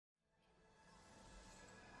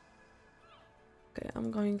Okay,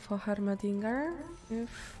 I'm going for Hermedinger.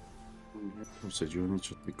 If I said you not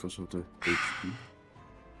just because of the HP.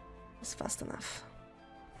 it's fast enough.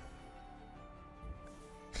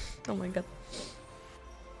 Oh my god.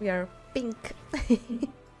 We are pink. Yeah.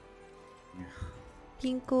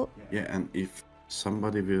 Pinko. Yeah, and if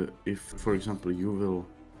somebody will, if for example you will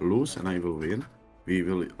lose and I will win, we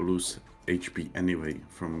will lose HP anyway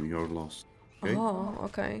from your loss. Okay? Oh,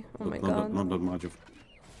 okay. Oh my not god. Not that much of.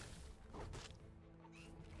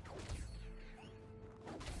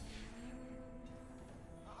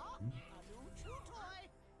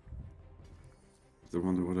 I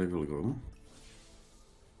wonder what I will go.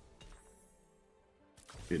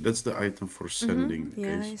 Okay, that's the item for sending.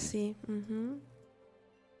 Yeah, Okay, I so see.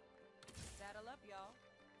 Saddle up, y'all.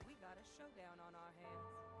 We got a showdown on our hands.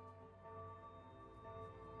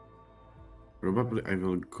 probably I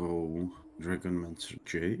will go Dragonmancer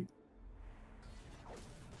Jade.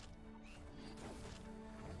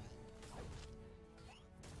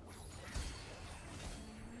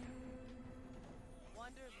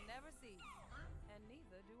 Wonders never cease, and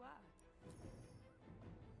neither do I.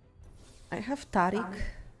 I have Tariq,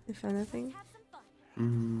 if anything.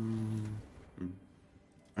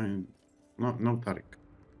 No Tariq.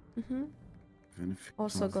 If anything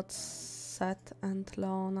Also else. got Seth and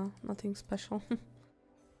Leona. Nothing special.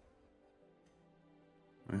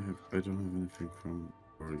 I don't have anything from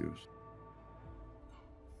Warriors.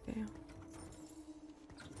 Okay.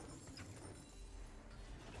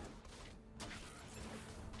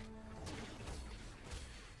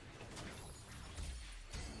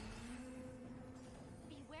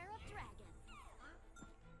 Beware of dragon.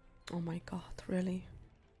 Oh my god, really?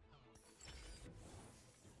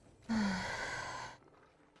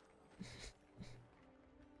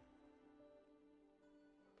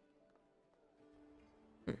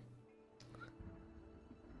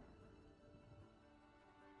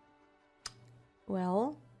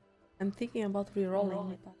 Well, I'm thinking about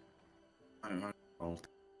re-rolling. I rolled.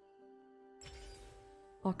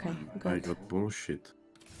 Okay, I good. got bullshit.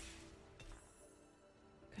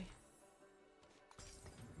 Okay.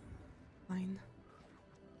 Fine.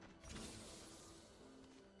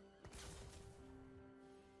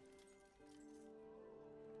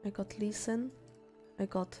 I got Lee Sin, I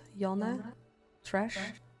got Yone, Trash,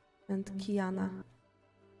 and Kiana.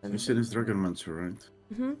 You said it's Dragonmancer, right?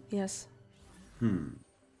 Yes.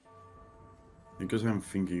 Because I'm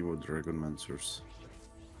thinking about Dragonmancers.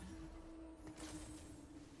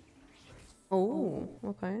 Oh,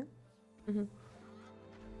 okay.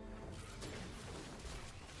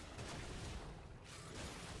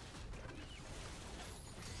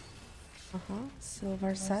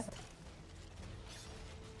 Silver set.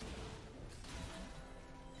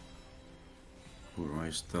 Who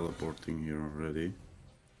is teleporting here already?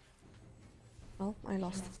 Well, I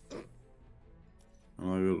lost. And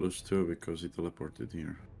I will lose too because he teleported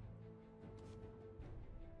here.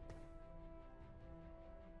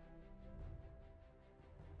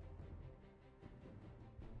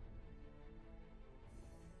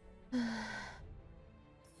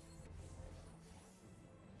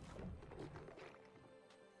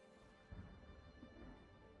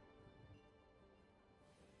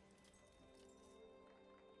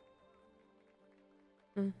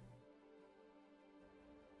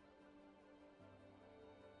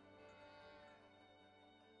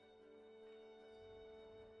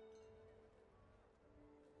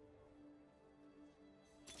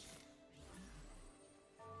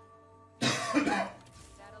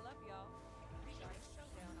 Saddle up, y'all. We got a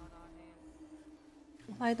showdown on our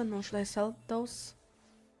hands. I don't know, should I sell those?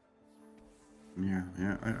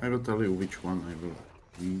 Yeah, I will tell you which one I will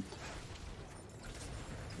need.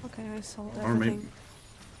 Okay, I sold Or maybe. everything.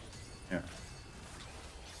 Yeah.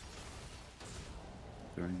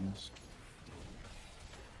 Dragons.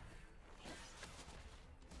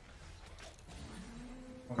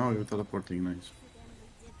 Oh, you're teleporting, nice.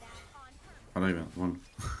 But I won.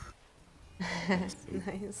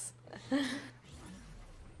 Nice.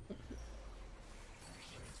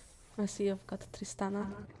 I see you've got Tristana.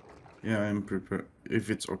 Yeah, I'm prepared. If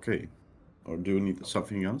it's okay. Or do you need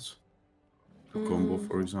something else? To combo,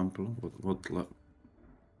 for example? What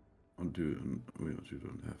do you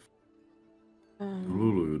don't have?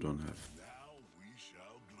 Lulu you don't have.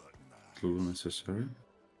 Is Lulu necessary?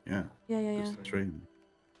 Yeah. Yeah. Just train.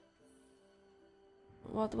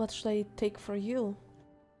 What should I take for you?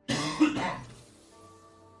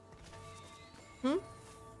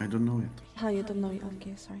 I don't know yet. Ah, you don't know.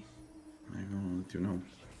 Okay, sorry. I will let you know.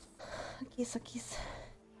 A kiss.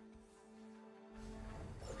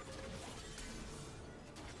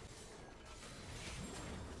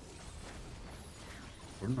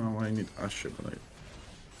 For now I need Ashe, but I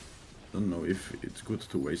don't know if it's good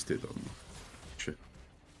to waste it on Ashe.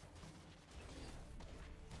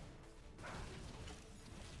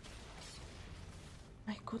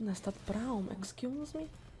 My goodness, that Braum, excuse me?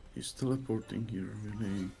 He's teleporting here,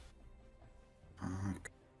 really.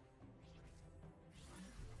 Fuck.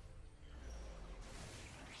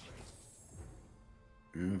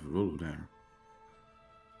 You have Lulu there.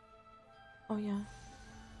 Oh yeah.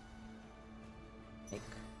 Like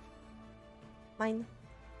mine.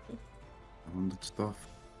 I want that stuff.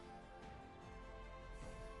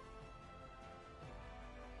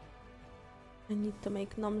 I need to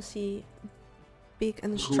make Nomsi big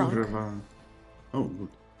and strong. Revel. Oh, good.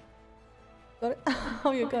 Got it?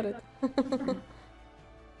 Oh, you got it.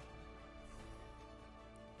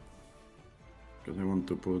 Because I want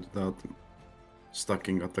to put that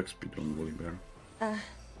stacking attack speed on Volibear.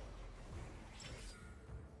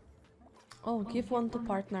 Oh, give one to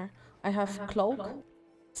partner. I have cloak,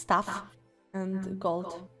 staff, and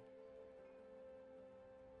gold.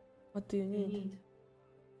 What do you need?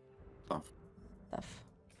 Stuff. Staff.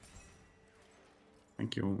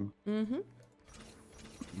 Thank you. Mm-hmm.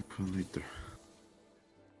 Later.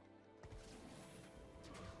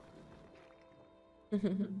 Do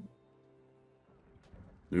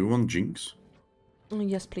you want Jinx?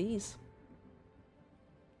 Yes, please.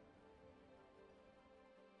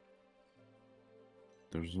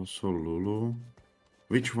 There's also Lulu.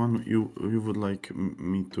 Which one you would like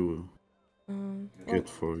me to get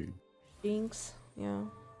for you? Jinx, yeah.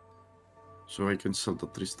 So I can sell the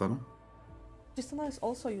Tristana? Tristana is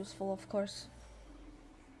also useful, of course.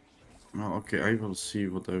 Well, okay, I will see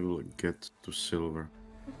what I will get to silver.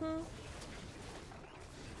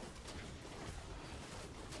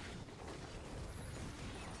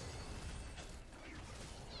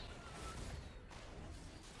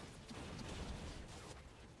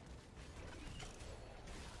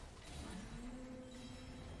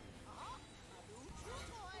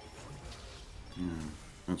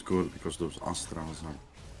 That's good because those Astrals are.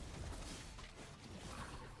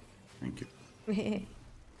 Thank you. Hey.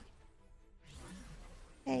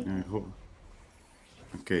 I hope.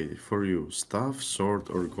 Okay, for you, staff, sword,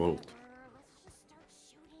 or gold?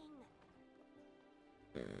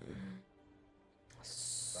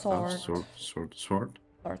 Sword. Sword. Sword.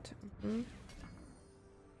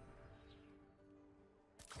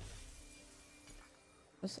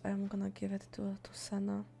 Because I'm gonna give it to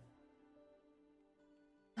Senna.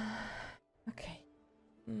 Okay.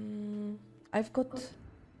 I've got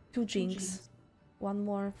 2 Jinx. One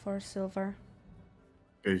more for silver.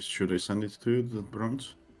 Okay, should I send it to you, the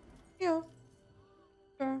bronze? Yeah.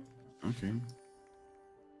 Sure. Okay.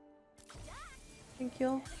 Thank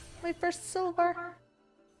you. My first silver.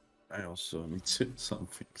 I also need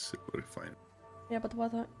something silver, fine. Yeah, but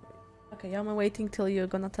what? Okay, I'm waiting till you're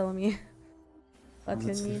gonna tell me what you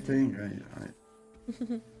That's need. the thing,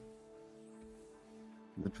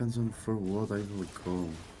 Depends on for what I will go.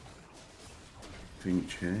 Between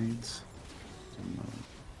Jades? I don't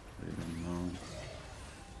know.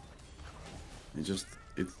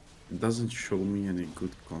 It doesn't show me any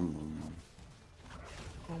good combo now.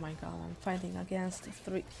 Oh my god, I'm fighting against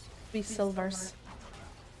three silvers.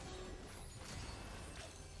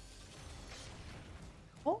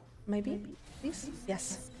 Oh, maybe? This?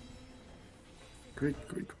 Yes. Great.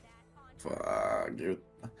 Fuck, you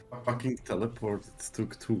fucking teleport, it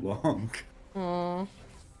took too long. Oh,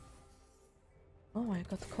 I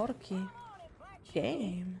got Corki.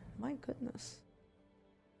 Game. My goodness.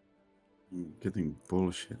 I'm getting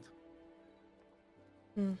bullshit.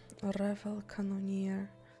 Revel, Cannoneer.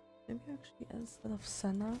 Maybe actually instead of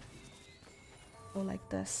Senna, go like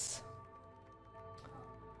this.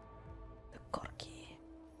 The Corki.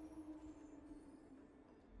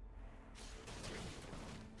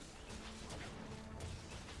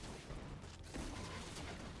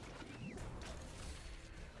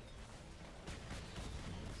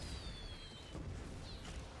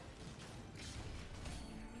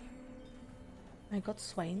 I got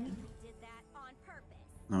Swain.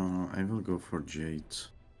 No, I will go for Jade.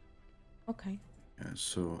 Okay. Yeah,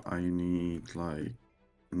 so I need like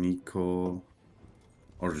Nico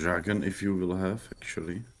or Dragon if you will have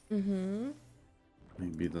actually.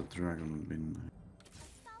 Maybe the Dragon would be nice.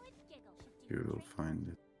 You will find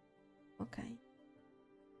it. Okay.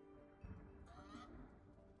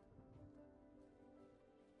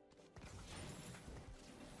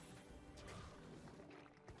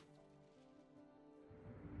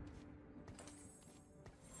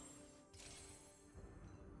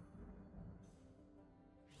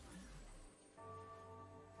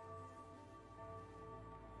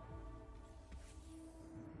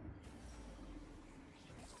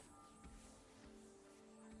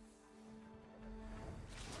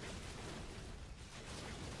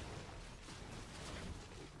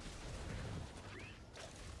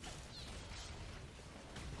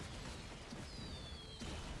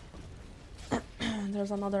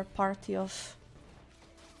 There's another party of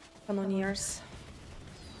Cannoneers.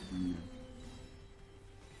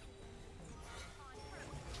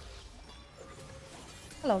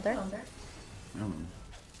 Hello there. Oh.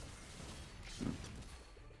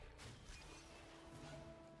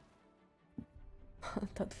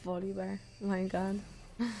 That volley bear. My god.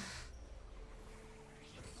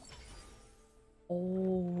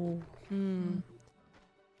 Oh.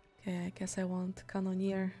 Okay, I guess I want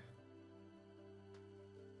Cannoneer.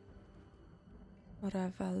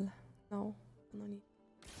 Revel. No, Cannoneer.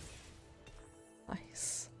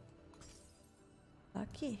 Nice.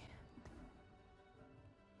 Lucky.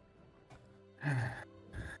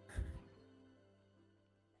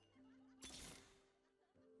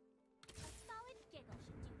 Solid giggle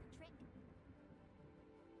should do the trick.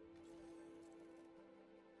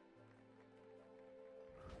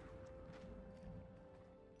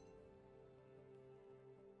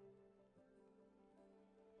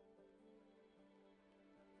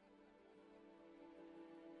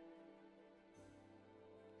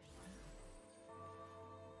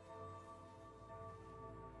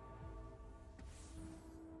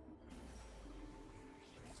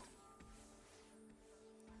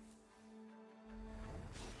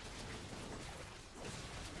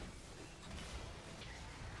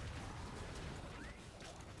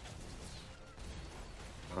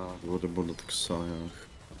 What about the Xayah?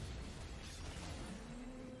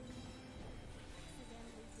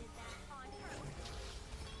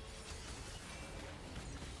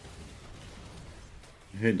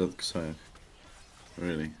 I hate that Xayah.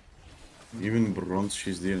 Really. Even bronze,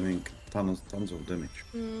 she's dealing tons of damage.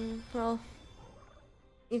 Well,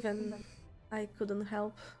 even I couldn't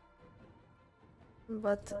help.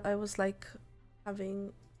 But I was like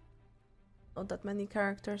having not that many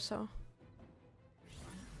characters, so.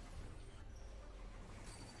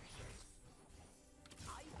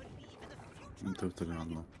 I'm totally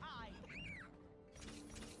on.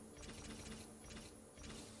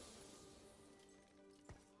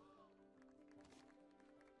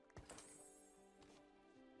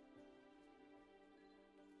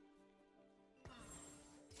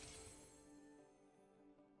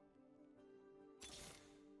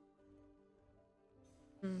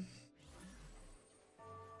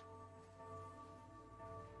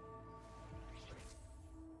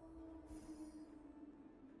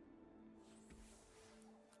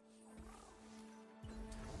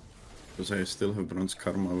 Because I still have bronze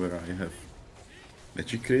karma where I have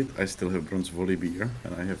magic crate, I still have bronze volley beer,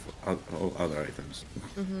 and I have all other items.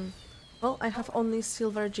 Well, I have only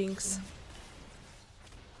silver jinx.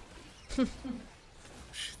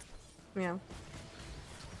 Shit. Yeah.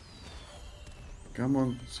 Come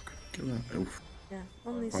on, kill her. Oof. Yeah,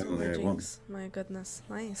 only Finally, silver I won. jinx. My goodness,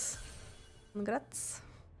 nice. Congrats.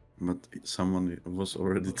 But someone was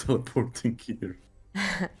already teleporting here.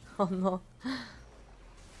 Oh no.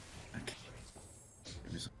 Okay.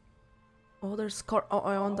 Oh, there's oh,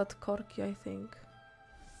 I want that Corki, I think.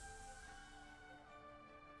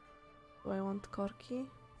 Do I want Corki?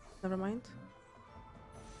 Never mind.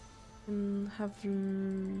 And have...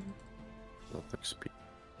 Lot XP.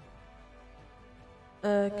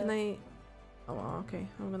 can I... Oh, okay.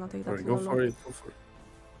 I'm gonna take that. Alright, go for it, go for it.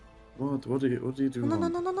 What do you do No,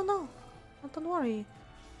 want? no. No, don't worry.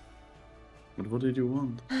 But what did you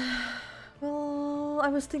want? Well, I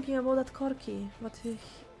was thinking about that Corki, but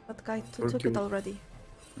that guy took Corki it already.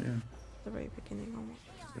 Yeah, At the very beginning almost.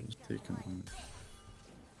 it was taken.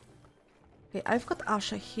 Okay, I've got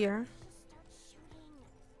Asha here.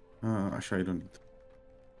 Asha, I don't need.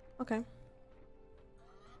 Okay.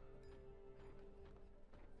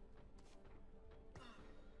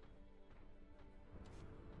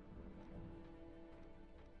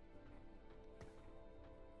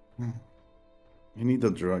 You need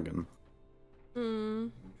a dragon. Hmm.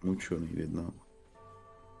 Mucho needed now.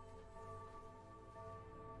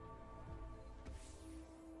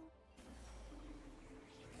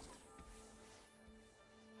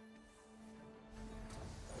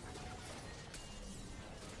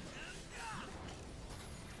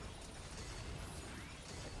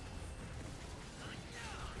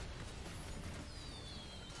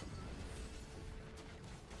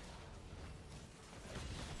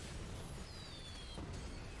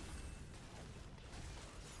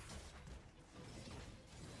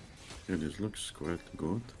 Yeah, this looks quite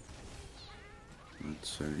good. Let's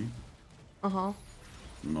say. Uh-huh.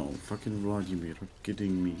 No, fucking Vladimir, are you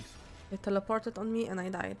kidding me? They teleported on me and I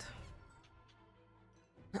died.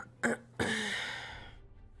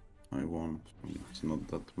 I won. It's not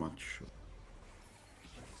that much.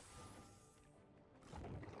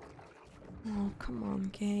 Oh, come on,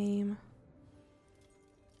 game.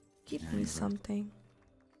 Give Yeah, me you're right. something.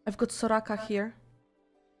 I've got Soraka here.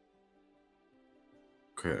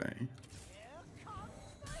 Okay.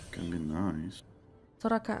 Can be nice.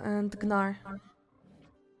 Soraka and Gnar.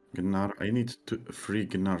 Gnar, I need 3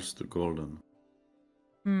 Gnars to golden.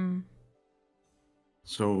 Hmm.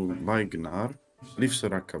 So buy Gnar, leave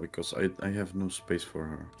Soraka because I have no space for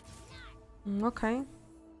her. Okay.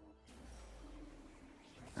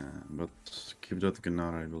 But keep that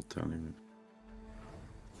Gnar, I will tell you.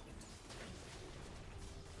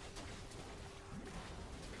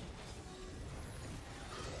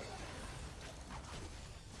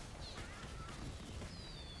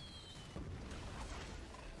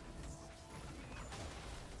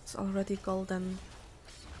 It's already golden.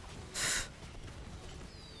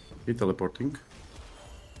 He teleporting?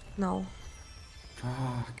 No.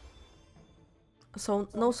 Fuck. So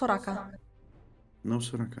no Soraka. No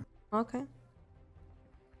Soraka. Okay.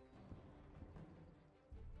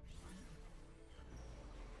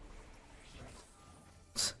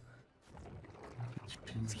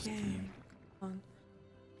 Game. Come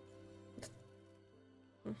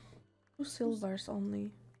on. 2 silvers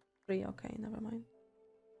only. 3, okay, never mind.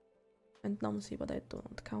 And Nomsi, but I do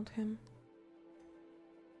not count him.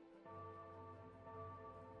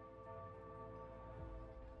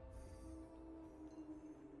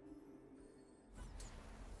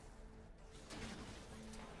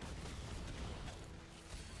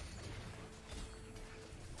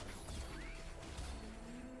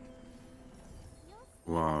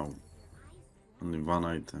 Wow. Only 1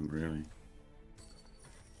 item, really.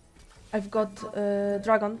 I've got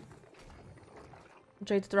Dragon.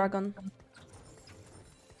 Jade Dragon.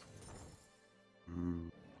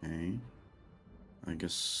 Okay. I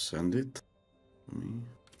guess send it to me.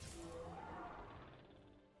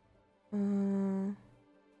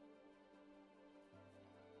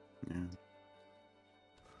 Yeah.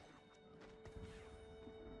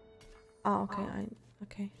 Okay,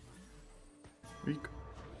 okay. Weak.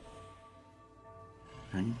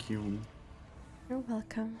 Thank you. You're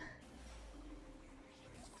welcome.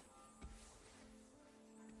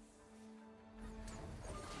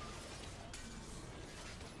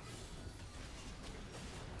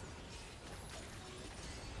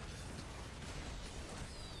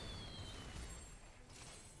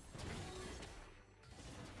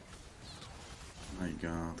 My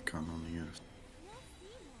god, Cannoneers.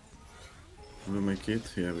 Will you make it?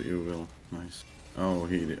 Yeah, you will. Nice. Oh,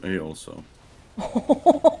 he also.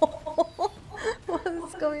 What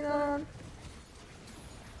is going on?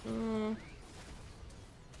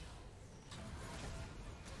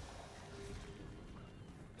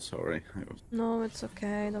 Sorry, I was No, it's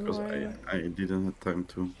okay, don't because worry. I didn't have time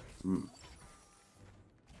to.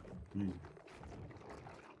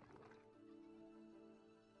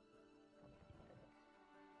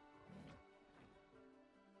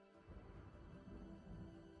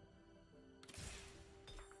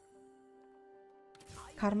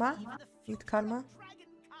 Karma? Need karma?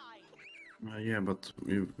 Yeah, but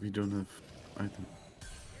we don't have item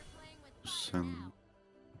to send.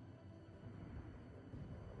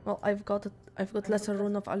 Well, I've got lesser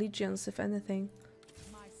rune of allegiance, if anything.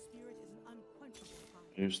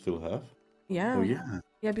 You still have? Yeah. Oh yeah.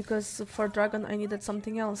 Yeah, because for dragon I needed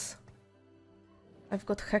something else. I've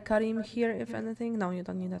got Hekarim here, if anything. No, you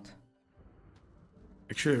don't need it.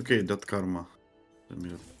 Actually, okay, that karma. Send me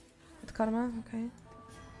that. With karma, okay.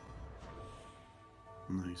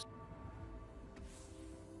 Nice.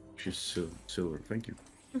 She's silver. Thank you.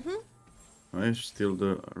 Mm-hmm. I still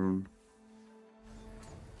the rune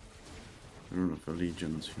of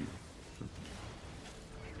allegiance here.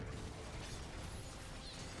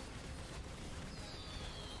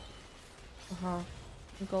 Aha.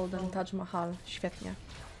 Golden Taj Mahal. Świetnie.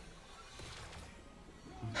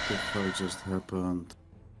 What the fuck just happened?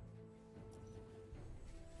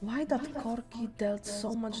 Why that Corki dealt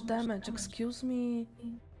so much damage? Excuse me?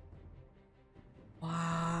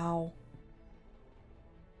 Wow.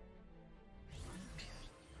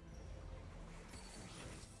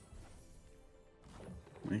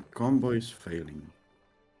 My combo is failing.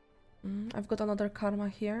 I've got another karma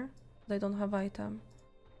here. They don't have item.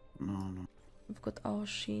 No. I've got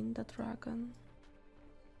Aoshin, the dragon.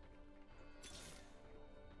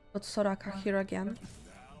 Got Soraka here again.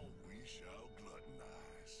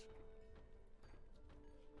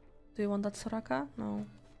 Do you want that Soraka? No.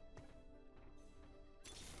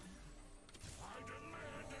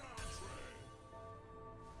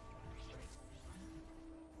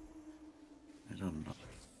 I don't know.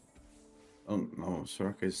 Oh no,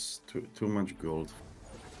 Soraka is too much gold.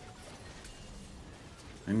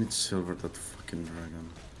 I need silver that fucking dragon.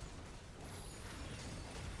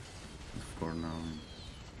 for now.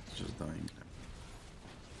 It's just dying.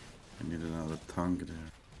 I need another tank there.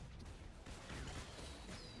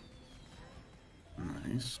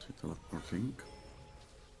 Nice, teleporting.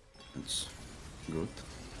 That's good.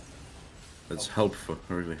 That's helpful,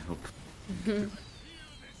 really helpful.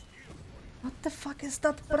 What the fuck is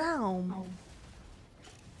that brown?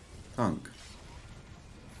 Tank.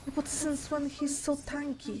 But since when he's so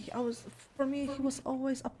tanky? For me, he was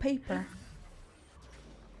always a paper.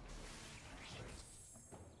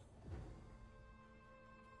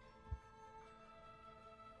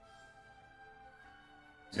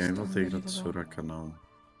 Yeah, I will take that Unbelievable. Soraka now.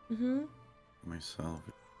 Myself,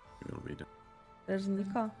 it will be there. There's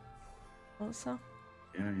Nika also.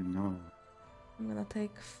 Yeah, I know. I'm gonna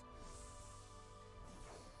take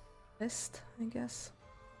Fist, I guess.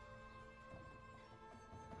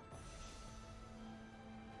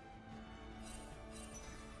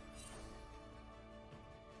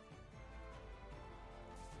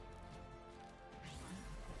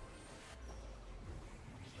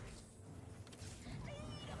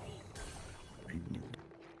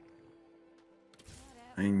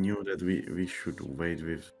 I knew that we should wait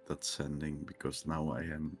with that sending because now I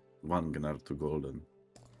am 1 gunner to golden.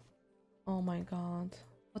 Oh my god.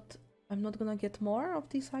 But I'm not gonna get more of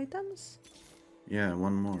these items? Yeah,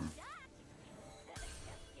 1 more.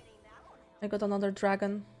 I got another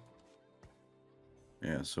dragon.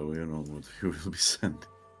 Yeah, so you know what you will be sent.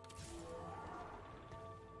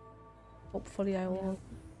 Hopefully I will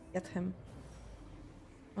get him.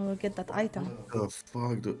 I will get that item. The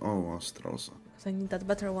fuck? Oh, Astrosa. Because I need that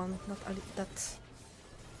better one, not that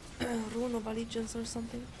Rune of Allegiance or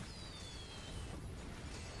something.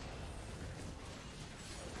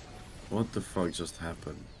 What the fuck just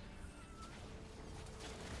happened?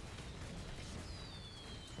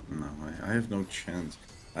 No, I have no chance.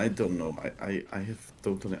 I don't know. I have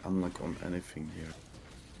totally unluck on anything here.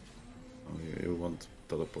 Oh, you want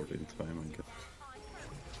teleport in time, I guess.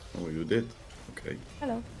 Oh, you did? Okay.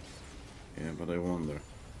 Hello. Yeah, but I wonder.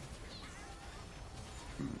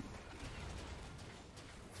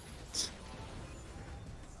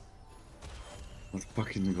 What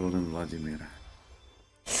fucking golden Vladimir?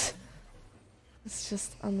 It's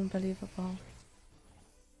just unbelievable.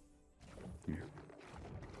 Yeah.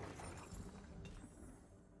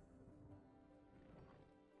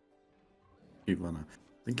 Ivana,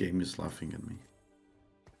 the game is laughing at me.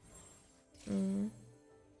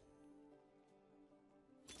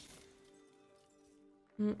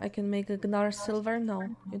 I can make a Gnar silver? No,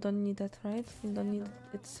 you don't need it, right? You don't need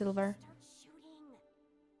it silver.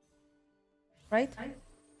 Right?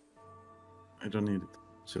 I don't need it.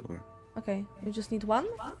 Silver. Okay, you just need one?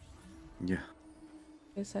 Yeah.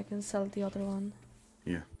 Okay, so I can sell the other one.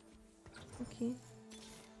 Yeah. Okay.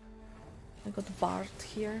 I got Bard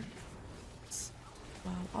here.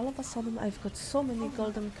 Wow, all of a sudden I've got so many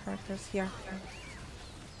golden characters here.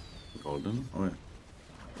 Golden? Oh yeah.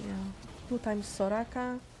 Yeah. 2 times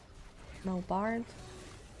Soraka. Now Bard.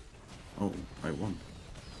 Oh, I won.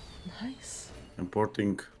 Nice.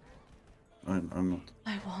 Importing. I'm not.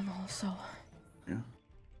 I won also. Yeah.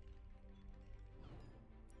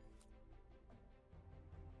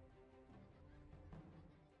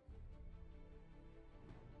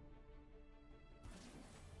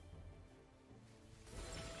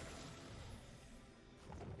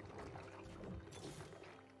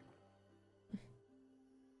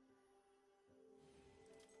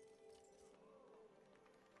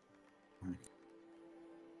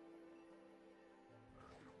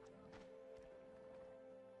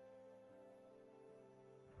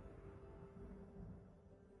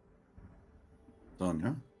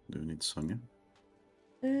 Sonia? Do you need Sonia?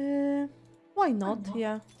 Why not?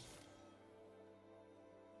 Yeah.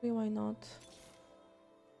 Why not?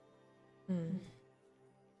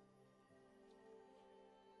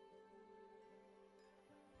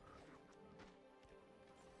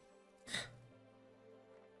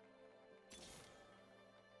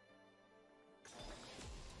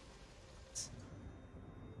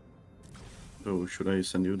 So should I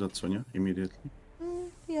send you that Sonia immediately?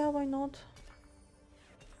 Yeah, why not?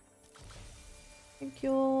 Thank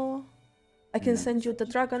you. I can send you the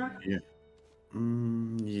dragon. Yeah.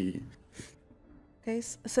 Yeah. Okay.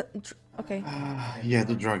 Okay. Yeah,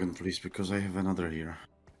 the dragon, please, because I have another here.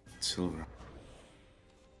 Silver.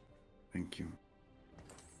 Thank you.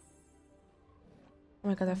 Oh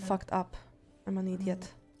my god, I fucked up. I'm an idiot.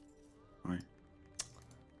 Why?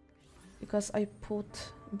 Because I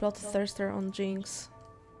put Bloodthirster on Jinx.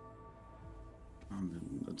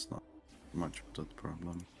 That's not much of that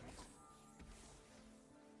problem.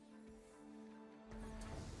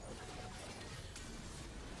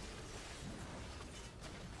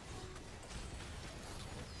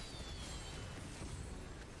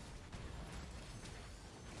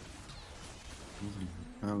 What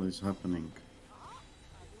the hell is happening?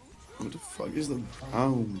 What the fuck is that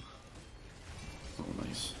brown? Oh,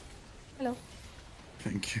 nice. Hello.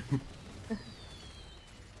 Thank you.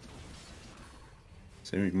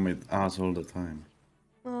 Saving my ass all the time.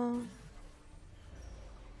 Oh.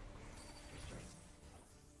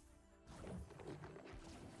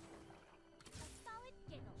 Solid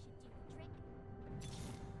giggle should do the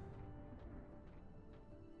trick.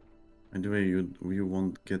 By the way, you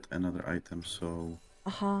won't get another item, so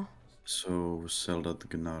sell that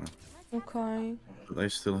Gnar. Okay. But I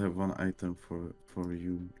still have one item for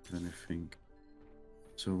you, anything.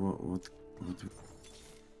 So what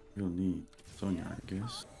you'll need? Sonya, I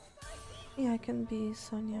guess. Yeah, I can be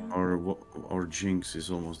Sonya. Or Jinx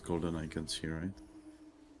is almost golden, I can see, right?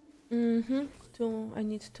 Mm-hmm. Two. I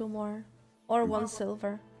need 2 more. Or 1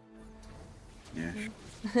 silver. Yeah.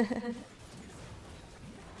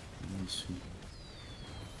 Let's see.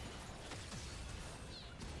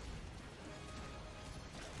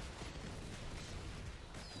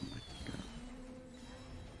 Oh my god.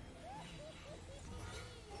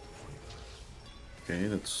 Okay,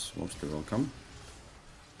 that's mostly welcome.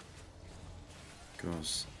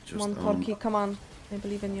 Because just Come on, Corky, come on. I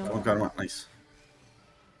believe in you. Come on, Karma, nice.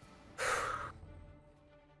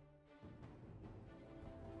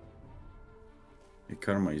 Yeah,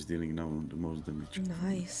 Karma is dealing now the most damage.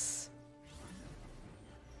 Nice.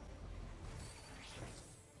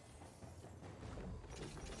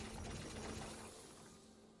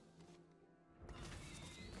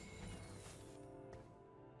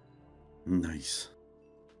 Nice.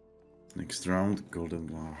 Next round, golden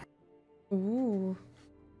bar. Ooh.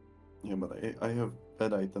 Yeah, but I have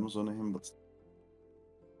bad items on him, but...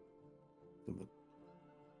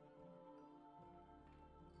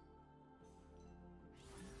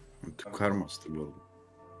 And 2 karmas to go.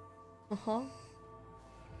 Uh-huh.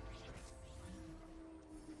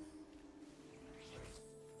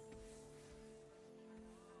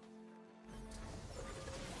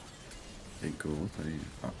 I go,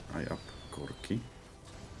 I up Corky.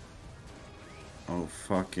 Oh,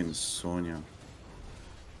 fucking Sonya.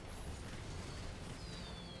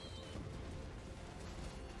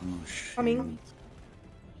 Oh, shit. Coming.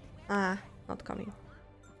 Ah, not coming.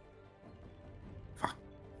 Fuck.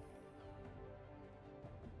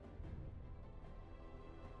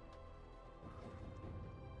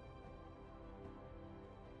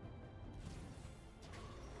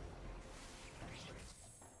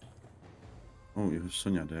 Oh, you have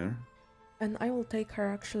Sonya there. And I will take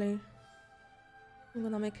her actually. I'm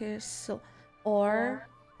gonna make a or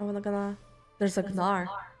I'm gonna. There's a Gnar.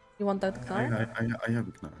 You want that Gnar? I have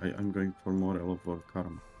Gnar. I'm going for more for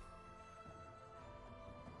Karma.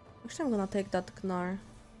 Actually, I'm gonna take that Gnar.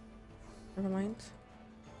 Never mind.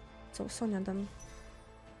 So Sonya then.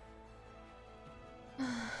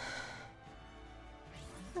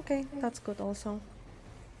 Okay, that's good also.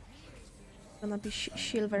 Gonna be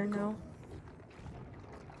silver now.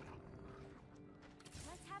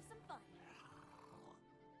 Let's have some fun.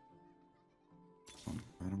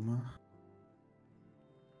 Karma.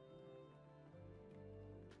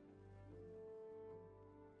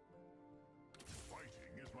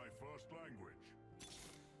 Fighting is my first language.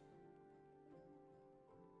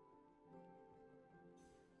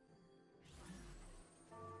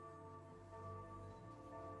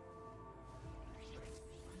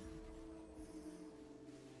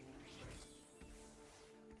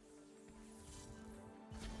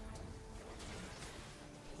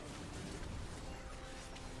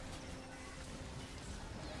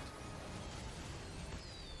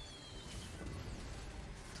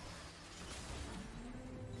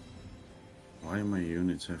 Why my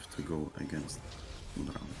units have to go against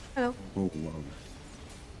Brown? Hello. Oh wow.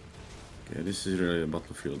 Okay, this is really a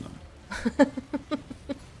battlefield now.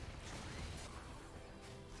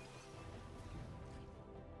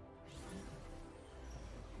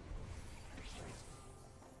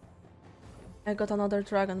 I got another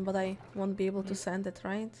dragon, but I won't be able to send it,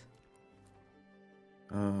 right?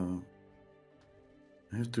 I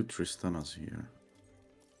have 2 Tristanas here.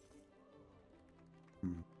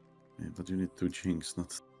 Yeah, but you need 2 Jinx,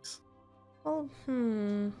 not 6. Oh,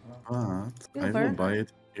 But I Silver. will buy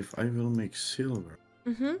it if I will make silver.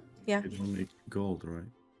 Yeah. It will make gold, right?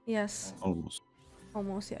 Yes. Almost.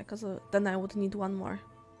 Almost, yeah, because then I would need 1 more.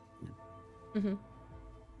 Come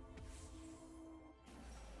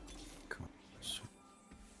on, so.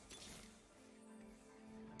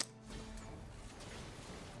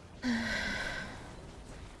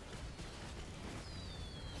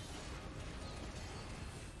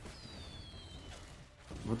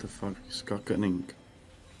 What the fuck is happening?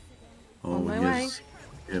 Oh, On my he way.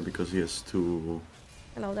 Yeah, because he has 2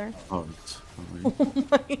 Hello there. hearts. Oh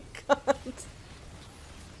my god.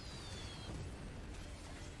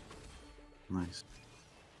 Nice.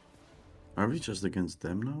 Are we just against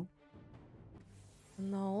them now?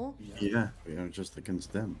 No. Yeah, we are just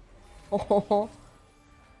against them. Oh,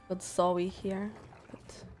 got Zoe here.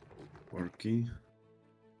 But Orky.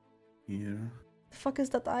 Here. the fuck is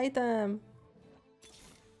that item?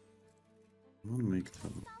 I won't make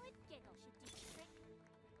them. Solid giggle should do the trick.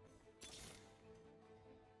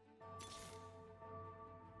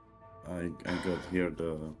 I got here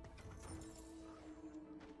the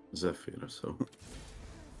Zephyr, so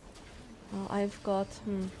Oh, I've got.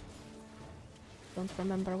 Don't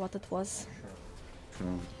remember what it was.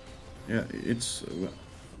 yeah, it's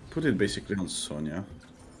put it basically on Sonya,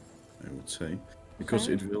 I would say, because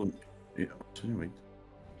Okay. it will. Yeah, Sonya, wait.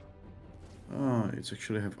 It's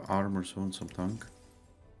actually have armor, so on some tank.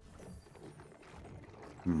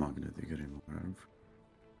 Magnetic reserve.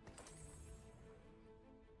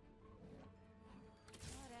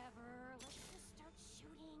 Whatever, let's just start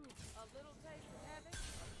shooting. A little taste of heaven,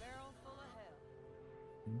 a barrel full of hell.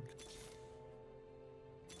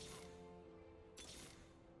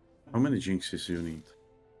 How many jinxes you need?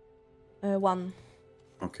 1.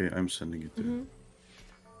 Okay, I'm sending it there.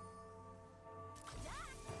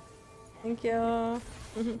 Thank you. Yeah.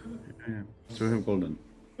 So we have golden.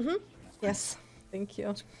 Yes, thank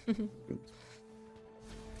you. Good.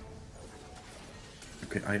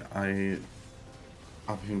 Okay, I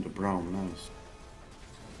up him the brown. Nice.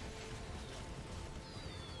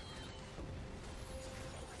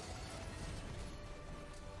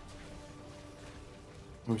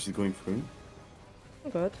 How is it going through?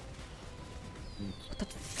 Good. But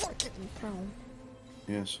that fucking brown.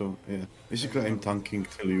 Yeah, so yeah. Basically I'm tanking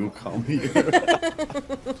till you come here.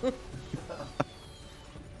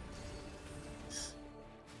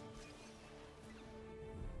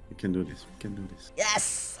 We can do this, we can do this.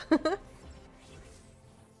 Yes!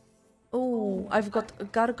 Oh, I've got a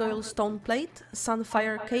Gargoyle Stone Plate,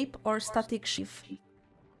 Sunfire Cape, or Static Sheath.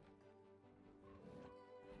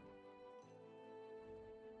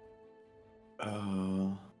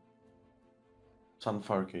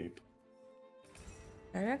 Sunfire Cape.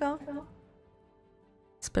 There you go.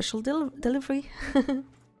 Special delivery. I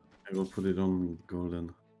will put it on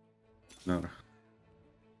golden. No.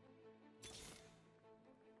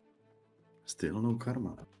 Still no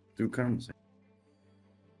karma. 2 karmas.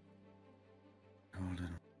 Golden.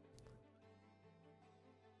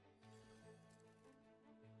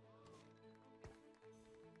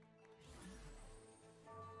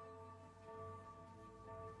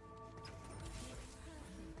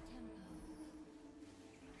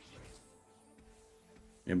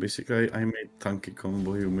 Yeah, basically I made tanky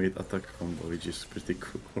combo, you made attack combo, which is pretty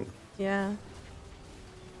cool. Yeah.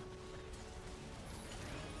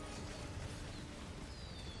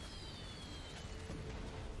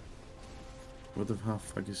 What the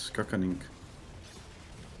fuck is Kakaning?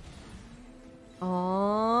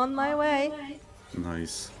 On my way.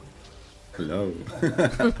 Nice. Hello.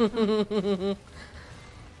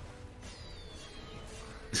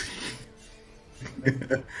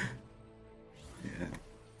 Yeah,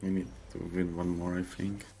 we need to win one more, I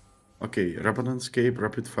think. Okay, Rapid Escape,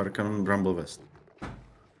 Rapid Fire Cannon, Bramble Vest.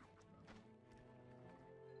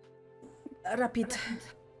 Rapid.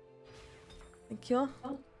 Thank you.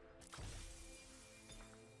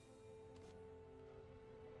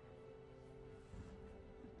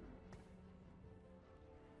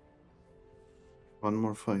 One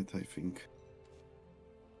more fight, I think.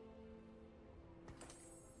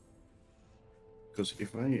 Because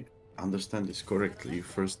if I understand this correctly, you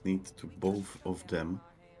first need to both of them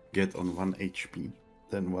get on 1 HP,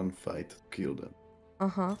 then one fight to kill them.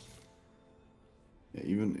 Uh-huh. Yeah,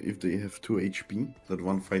 even if they have 2 HP, that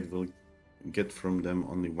one fight will get from them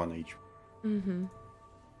only 1 HP. Mm-hmm.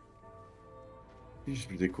 This is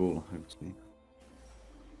pretty cool, I would say.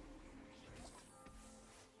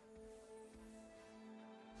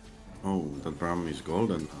 Oh, that Bram is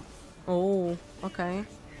golden now. Oh, okay.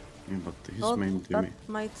 Yeah, but his Oh, main that team.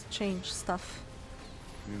 might change stuff.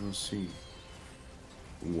 We will see.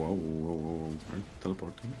 Whoa, whoa, whoa, whoa. Are you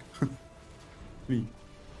teleporting? Please,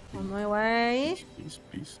 On my way. please,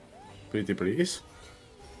 please. Pretty please.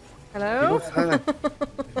 Hello?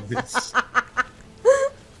 This.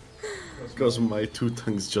 Because my 2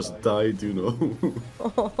 tanks just died, you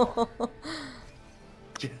know.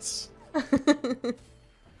 Yes.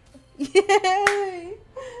 Yay!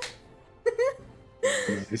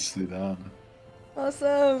 Nicely done.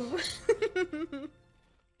 Awesome!